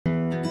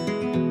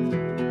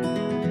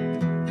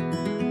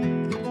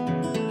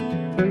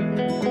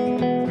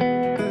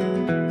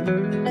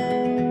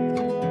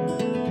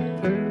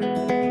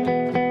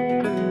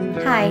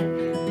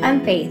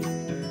I'm Faith.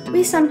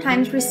 We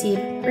sometimes receive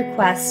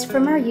requests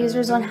from our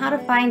users on how to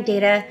find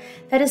data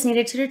that is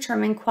needed to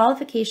determine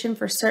qualification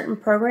for certain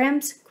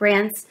programs,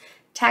 grants,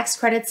 tax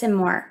credits, and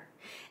more.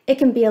 It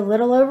can be a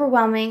little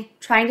overwhelming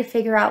trying to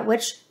figure out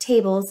which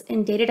tables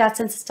in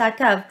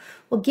data.census.gov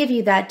will give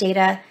you that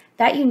data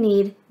that you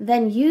need,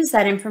 then use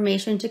that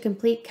information to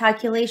complete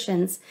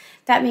calculations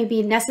that may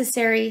be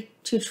necessary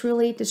to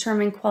truly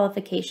determine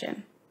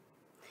qualification.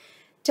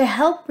 To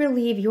help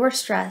relieve your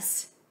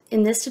stress,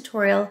 in this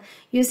tutorial,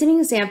 using an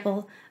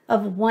example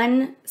of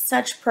one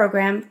such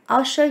program,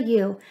 I'll show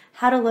you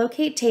how to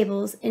locate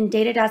tables in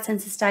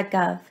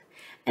data.census.gov,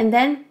 and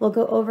then we'll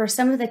go over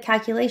some of the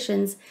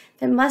calculations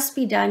that must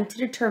be done to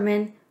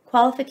determine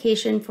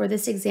qualification for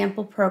this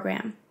example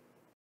program.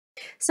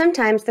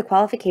 Sometimes the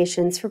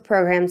qualifications for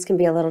programs can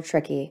be a little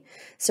tricky,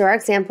 so our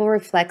example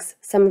reflects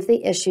some of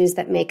the issues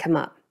that may come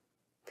up.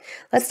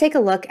 Let's take a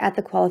look at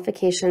the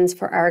qualifications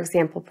for our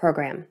example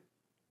program.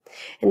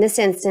 In this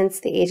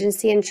instance, the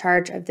agency in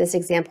charge of this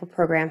example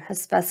program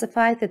has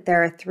specified that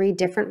there are 3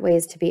 different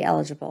ways to be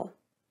eligible.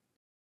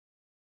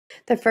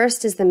 The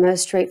first is the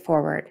most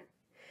straightforward.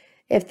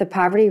 If the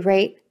poverty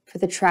rate for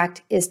the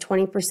tract is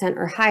 20%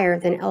 or higher,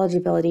 then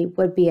eligibility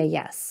would be a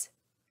yes.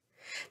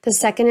 The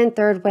second and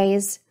third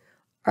ways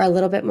are a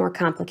little bit more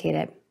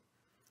complicated.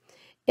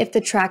 If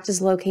the tract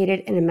is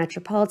located in a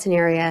metropolitan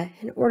area,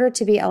 in order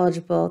to be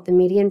eligible, the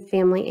median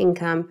family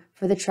income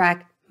for the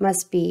tract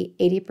must be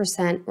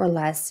 80% or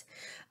less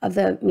of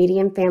the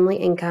median family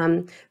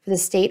income for the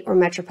state or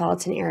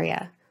metropolitan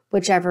area,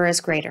 whichever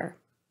is greater.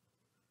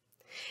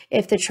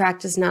 If the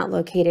tract is not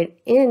located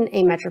in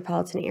a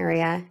metropolitan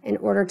area, in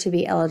order to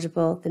be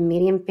eligible, the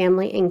median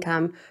family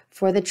income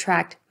for the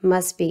tract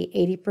must be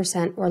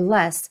 80% or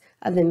less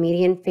of the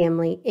median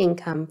family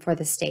income for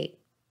the state.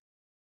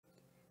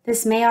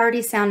 This may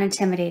already sound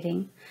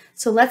intimidating,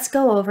 so let's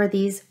go over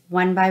these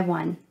one by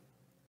one.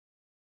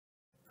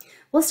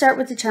 We'll start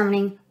with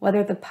determining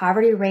whether the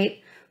poverty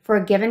rate for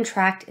a given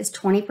tract is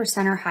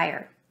 20% or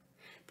higher.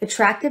 The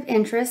tract of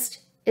interest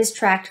is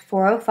tract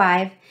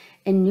 405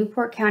 in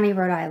Newport County,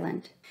 Rhode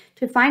Island.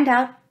 To find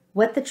out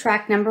what the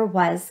tract number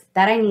was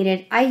that I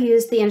needed, I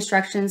used the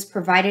instructions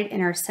provided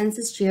in our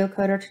Census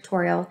Geocoder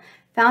tutorial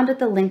found at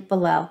the link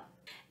below.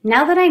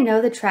 Now that I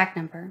know the tract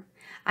number,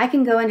 I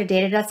can go into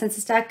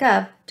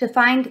data.census.gov to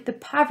find the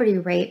poverty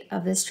rate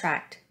of this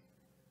tract.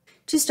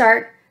 To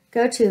start,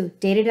 go to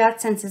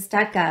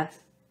data.census.gov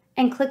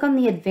and click on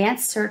the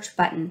Advanced Search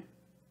button.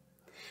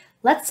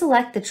 Let's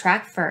select the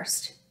tract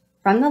first.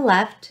 From the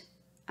left,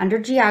 under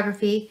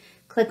Geography,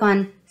 click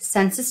on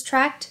Census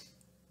Tract,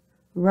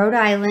 Rhode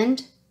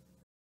Island,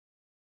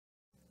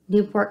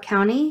 Newport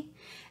County,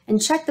 and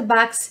check the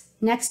box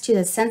next to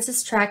the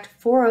Census Tract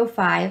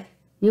 405,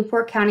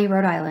 Newport County,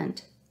 Rhode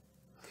Island.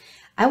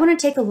 I want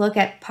to take a look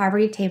at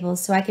poverty tables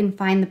so I can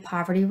find the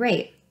poverty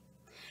rate.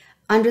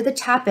 Under the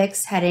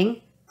Topics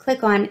heading,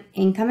 click on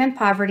Income and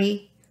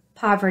Poverty,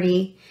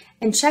 Poverty,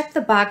 and check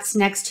the box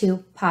next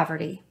to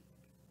Poverty.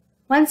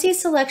 Once these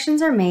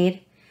selections are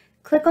made,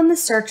 click on the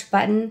Search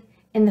button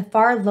in the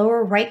far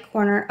lower right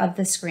corner of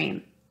the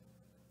screen.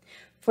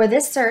 For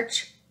this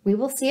search, we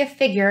will see a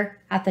figure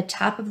at the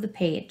top of the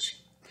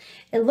page.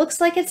 It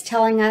looks like it's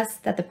telling us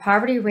that the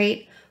poverty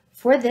rate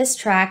for this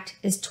tract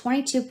is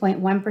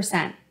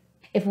 22.1%.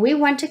 If we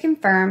want to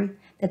confirm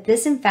that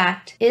this in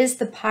fact is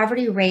the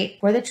poverty rate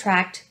for the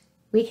tract,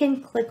 we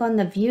can click on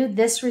the View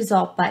This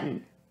Result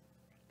button.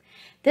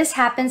 This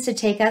happens to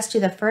take us to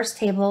the first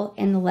table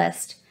in the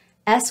list,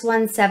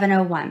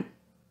 S1701,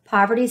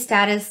 Poverty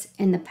Status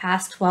in the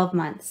Past 12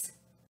 Months.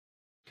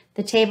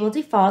 The table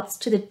defaults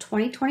to the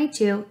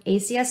 2022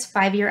 ACS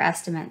 5-year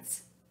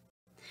estimates.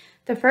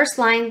 The first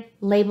line,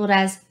 labeled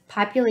as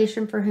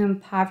Population for whom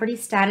poverty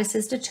status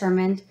is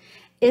determined,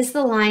 is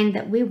the line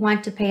that we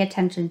want to pay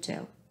attention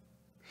to.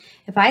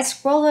 If I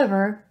scroll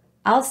over,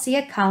 I'll see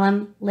a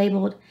column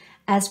labeled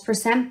as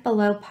percent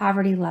below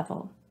poverty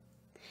level.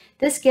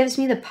 This gives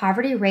me the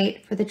poverty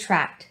rate for the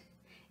tract.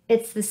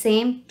 It's the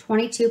same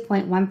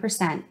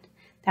 22.1%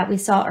 that we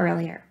saw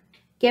earlier.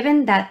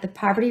 Given that the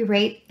poverty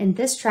rate in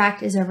this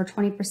tract is over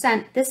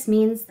 20%, this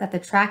means that the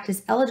tract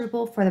is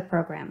eligible for the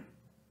program.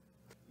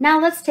 Now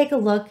let's take a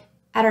look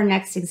at our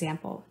next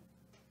example.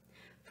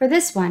 For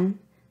this one,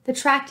 the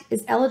tract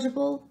is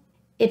eligible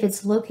if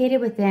it's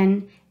located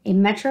within a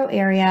metro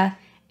area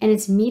and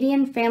its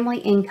median family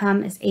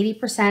income is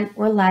 80%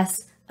 or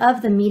less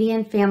of the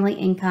median family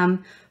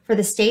income for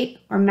the state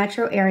or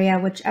metro area,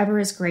 whichever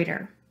is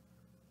greater.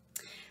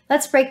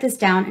 Let's break this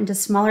down into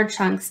smaller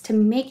chunks to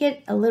make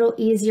it a little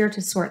easier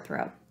to sort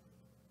through.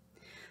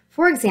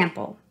 For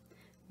example,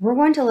 we're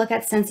going to look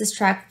at Census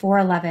Tract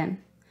 411,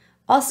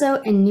 also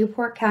in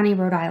Newport County,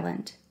 Rhode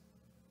Island.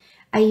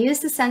 I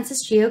used the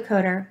Census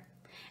Geocoder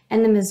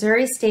and the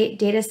Missouri State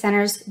Data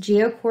Center's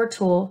GeoCore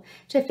tool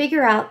to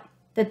figure out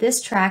that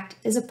this tract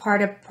is a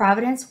part of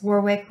Providence,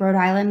 Warwick, Rhode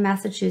Island,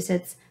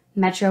 Massachusetts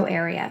metro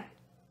area.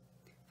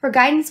 For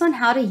guidance on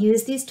how to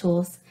use these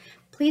tools,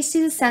 please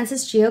see the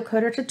Census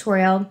Geocoder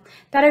tutorial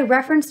that I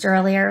referenced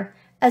earlier,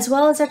 as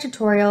well as our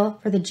tutorial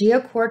for the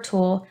GeoCore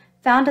tool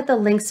found at the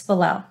links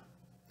below.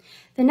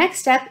 The next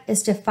step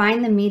is to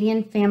find the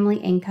median family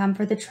income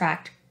for the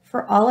tract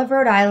for all of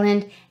Rhode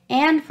Island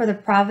and for the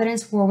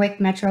Providence-Warwick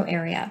metro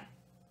area.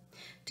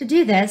 To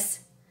do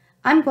this,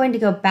 I'm going to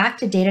go back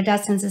to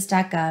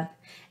data.census.gov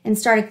and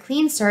start a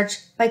clean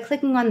search by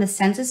clicking on the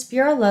Census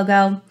Bureau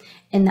logo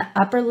in the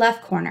upper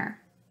left corner.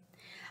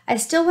 I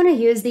still want to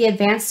use the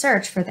advanced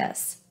search for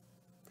this.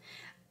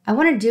 I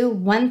want to do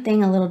one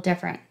thing a little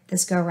different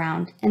this go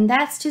round, and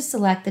that's to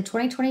select the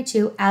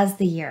 2022 as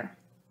the year.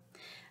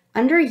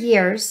 Under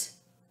Years,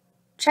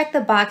 check the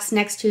box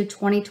next to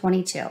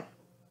 2022.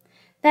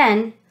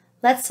 Then,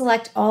 let's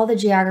select all the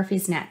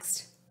geographies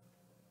next.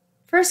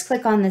 First,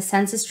 click on the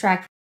Census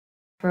Tract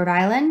Rhode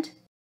Island,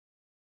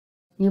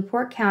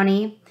 Newport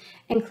County,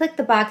 and click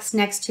the box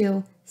next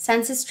to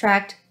Census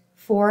Tract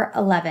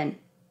 411.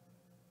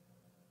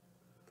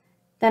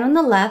 Then on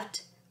the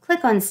left,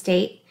 click on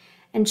State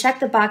and check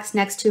the box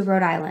next to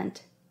Rhode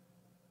Island.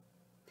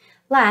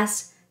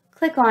 Last,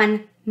 click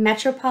on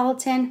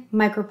Metropolitan,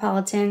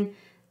 Micropolitan,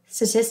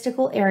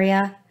 Statistical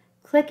Area,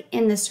 click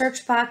in the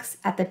search box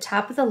at the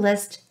top of the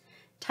list,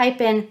 type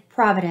in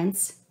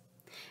Providence,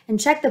 and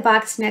check the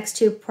box next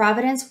to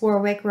Providence,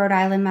 Warwick, Rhode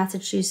Island,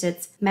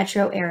 Massachusetts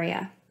metro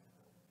area.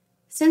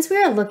 Since we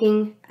are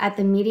looking at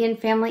the median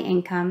family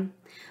income,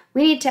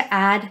 we need to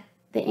add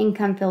the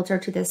income filter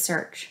to this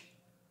search.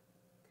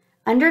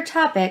 Under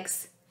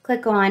Topics,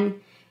 click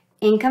on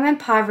Income and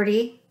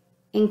Poverty,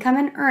 Income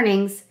and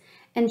Earnings,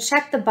 and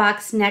check the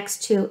box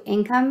next to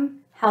Income,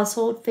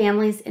 Household,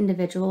 Families,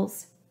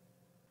 Individuals.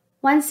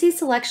 Once these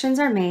selections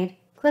are made,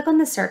 click on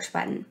the Search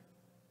button.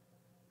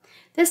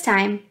 This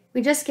time,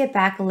 we just get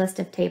back a list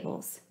of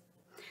tables.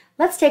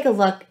 Let's take a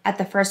look at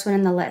the first one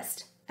in the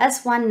list,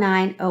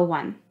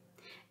 S1901,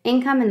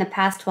 Income in the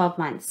past 12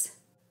 months.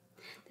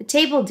 The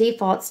table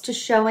defaults to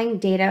showing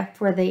data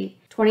for the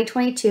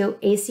 2022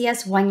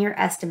 ACS one-year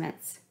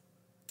estimates.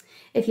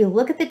 If you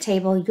look at the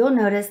table, you'll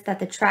notice that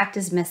the tract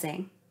is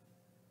missing.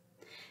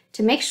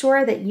 To make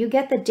sure that you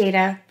get the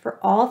data for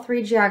all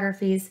three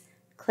geographies,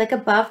 click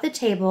above the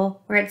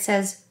table where it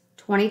says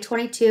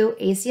 2022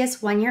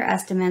 ACS one-year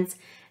estimates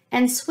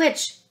and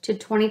switch to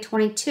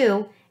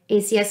 2022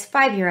 ACS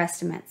 5-year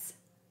estimates.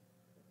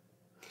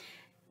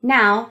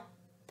 Now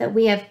that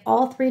we have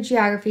all three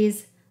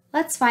geographies,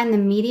 let's find the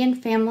median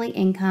family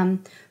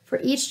income for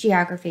each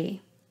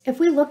geography. If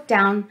we look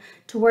down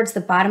towards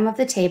the bottom of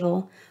the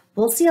table,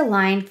 we'll see a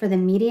line for the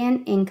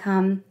median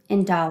income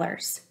in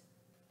dollars.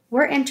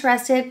 We're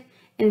interested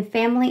in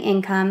family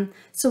income,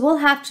 so we'll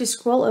have to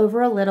scroll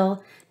over a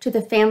little to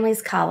the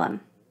Families column.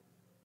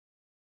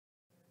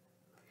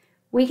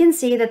 We can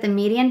see that the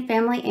median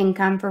family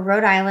income for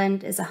Rhode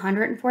Island is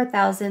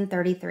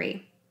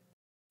 $104,033.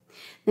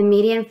 The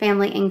median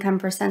family income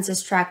for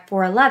Census Tract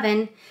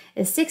 411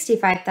 is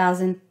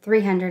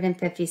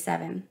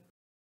 $65,357.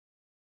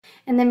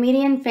 And the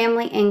median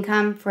family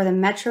income for the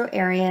metro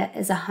area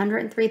is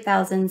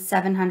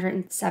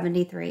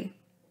 $103,773.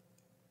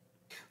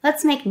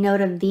 Let's make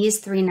note of these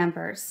three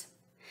numbers.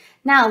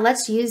 Now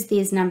let's use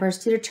these numbers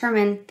to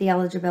determine the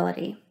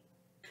eligibility.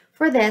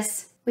 For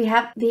this, we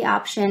have the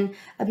option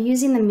of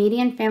using the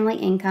median family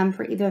income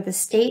for either the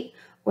state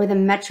or the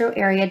metro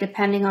area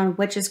depending on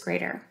which is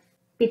greater.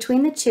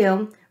 Between the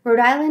two, Rhode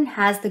Island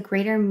has the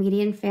greater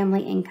median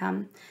family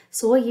income,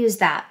 so we'll use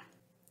that.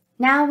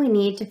 Now we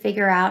need to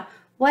figure out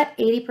what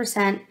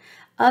 80%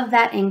 of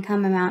that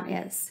income amount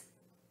is.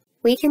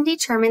 We can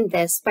determine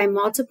this by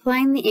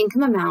multiplying the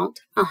income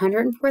amount,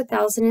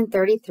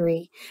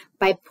 $104,033,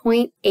 by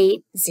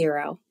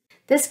 0.80.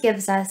 This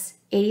gives us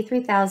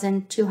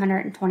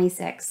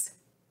 $83,226.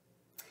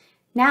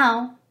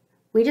 Now,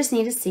 we just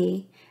need to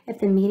see if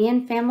the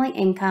median family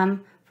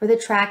income for the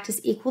tract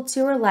is equal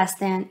to or less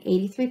than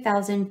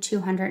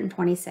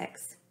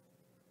 $83,226.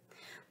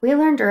 We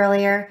learned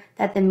earlier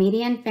that the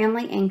median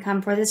family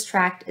income for this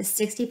tract is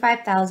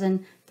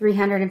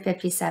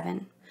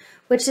 $65,357,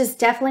 which is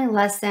definitely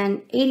less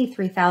than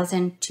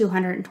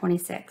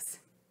 $83,226.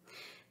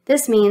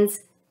 This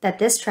means that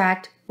this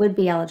tract would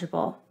be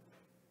eligible.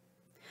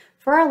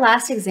 For our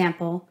last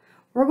example,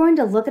 we're going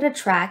to look at a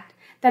tract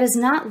that is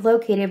not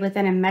located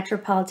within a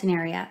metropolitan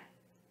area.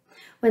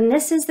 When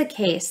this is the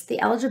case,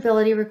 the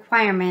eligibility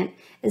requirement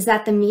is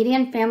that the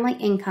median family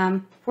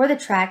income for the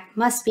tract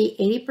must be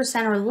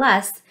 80% or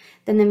less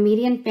than the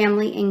median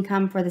family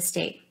income for the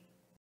state.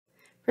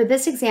 For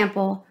this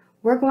example,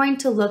 we're going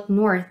to look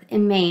north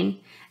in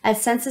Maine at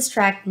Census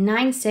Tract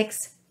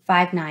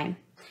 9659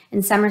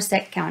 in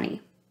Somerset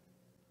County.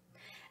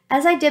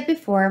 As I did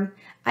before,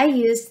 I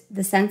used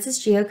the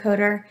Census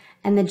Geocoder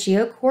and the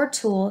GeoCore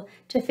tool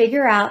to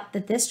figure out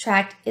that this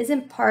tract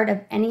isn't part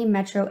of any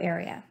metro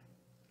area.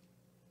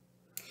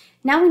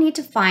 Now we need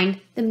to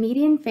find the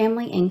median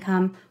family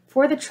income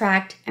for the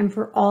tract and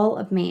for all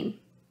of Maine.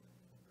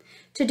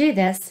 To do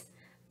this,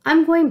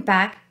 I'm going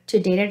back to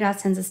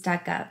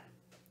data.census.gov.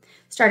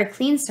 Start a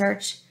clean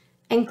search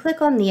and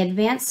click on the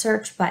Advanced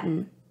Search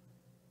button.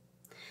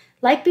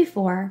 Like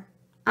before,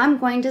 I'm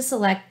going to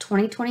select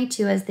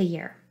 2022 as the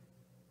year.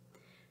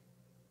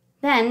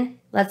 Then,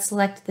 let's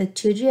select the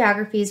two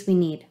geographies we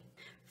need.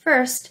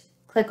 First,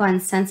 click on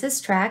Census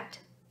Tract,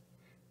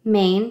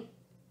 Maine,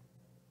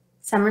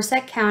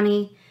 Somerset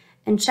County,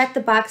 and check the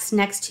box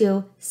next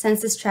to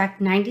Census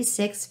Tract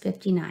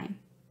 9659.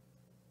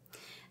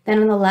 Then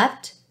on the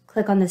left,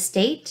 click on the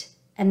state,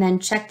 and then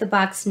check the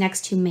box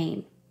next to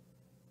Maine.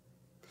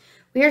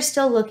 We are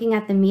still looking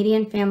at the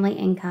median family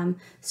income,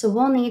 so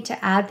we'll need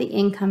to add the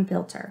income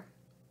filter.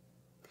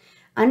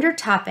 Under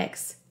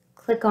Topics,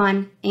 click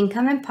on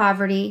Income and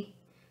Poverty,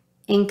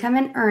 Income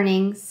and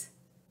Earnings,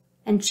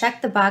 and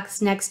check the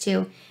box next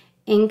to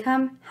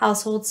Income,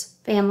 Households,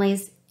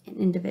 Families, and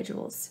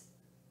Individuals.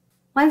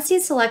 Once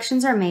these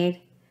selections are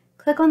made,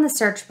 click on the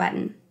Search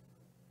button.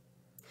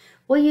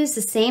 We'll use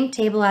the same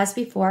table as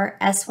before,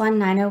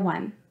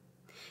 S1901,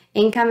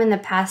 Income in the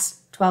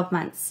past 12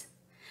 months.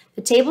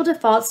 The table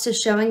defaults to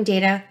showing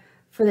data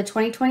for the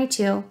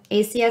 2022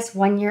 ACS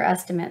one-year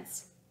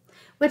estimates,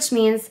 which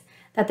means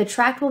that the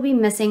tract will be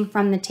missing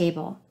from the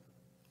table.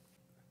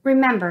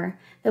 Remember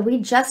that we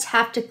just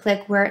have to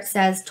click where it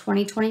says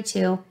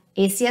 2022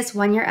 ACS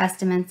one-year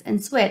estimates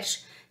and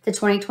switch to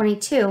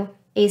 2022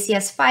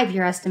 ACS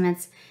five-year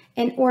estimates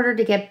in order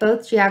to get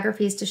both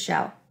geographies to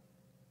show.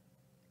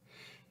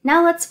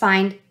 Now let's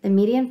find the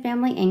median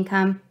family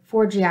income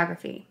for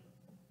geography.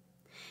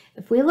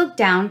 If we look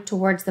down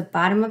towards the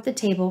bottom of the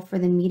table for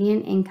the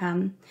median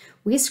income,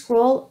 we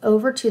scroll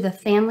over to the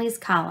Families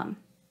column.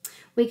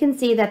 We can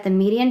see that the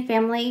median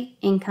family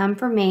income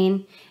for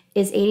Maine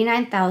is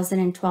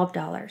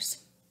 $89,012,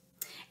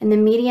 and the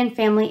median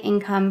family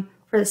income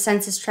for the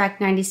Census Tract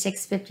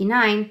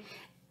 9659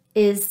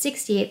 is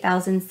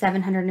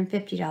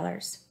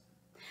 $68,750.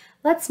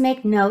 Let's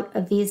make note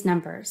of these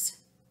numbers.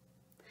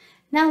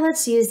 Now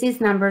let's use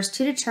these numbers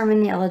to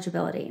determine the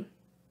eligibility.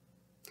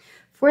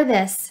 For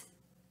this,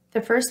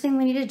 the first thing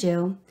we need to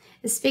do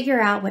is figure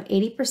out what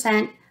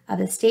 80% of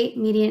the state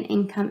median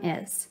income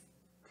is.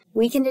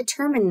 We can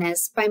determine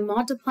this by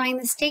multiplying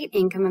the state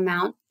income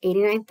amount,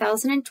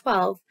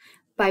 $89,012,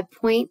 by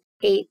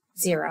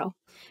 0.80.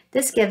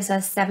 This gives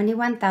us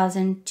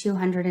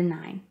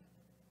 $71,209.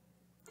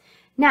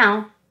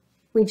 Now,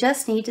 we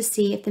just need to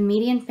see if the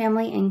median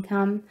family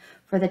income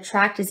for the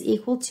tract is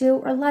equal to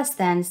or less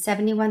than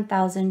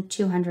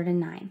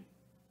 $71,209.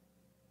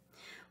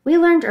 We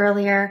learned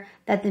earlier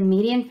that the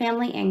median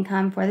family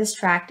income for this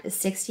tract is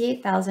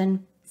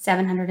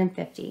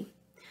 $68,750,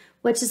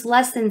 which is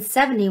less than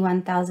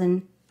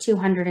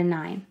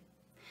 $71,209.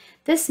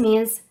 This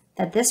means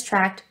that this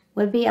tract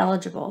would be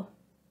eligible.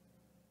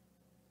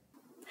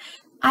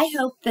 I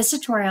hope this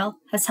tutorial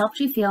has helped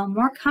you feel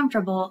more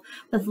comfortable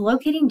with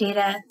locating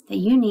data that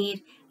you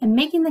need and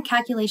making the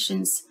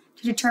calculations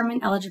to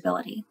determine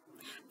eligibility.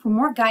 For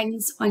more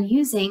guidance on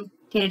using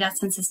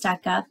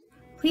data.census.gov,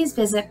 please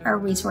visit our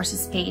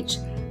resources page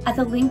at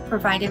the link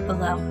provided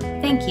below.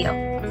 Thank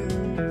you.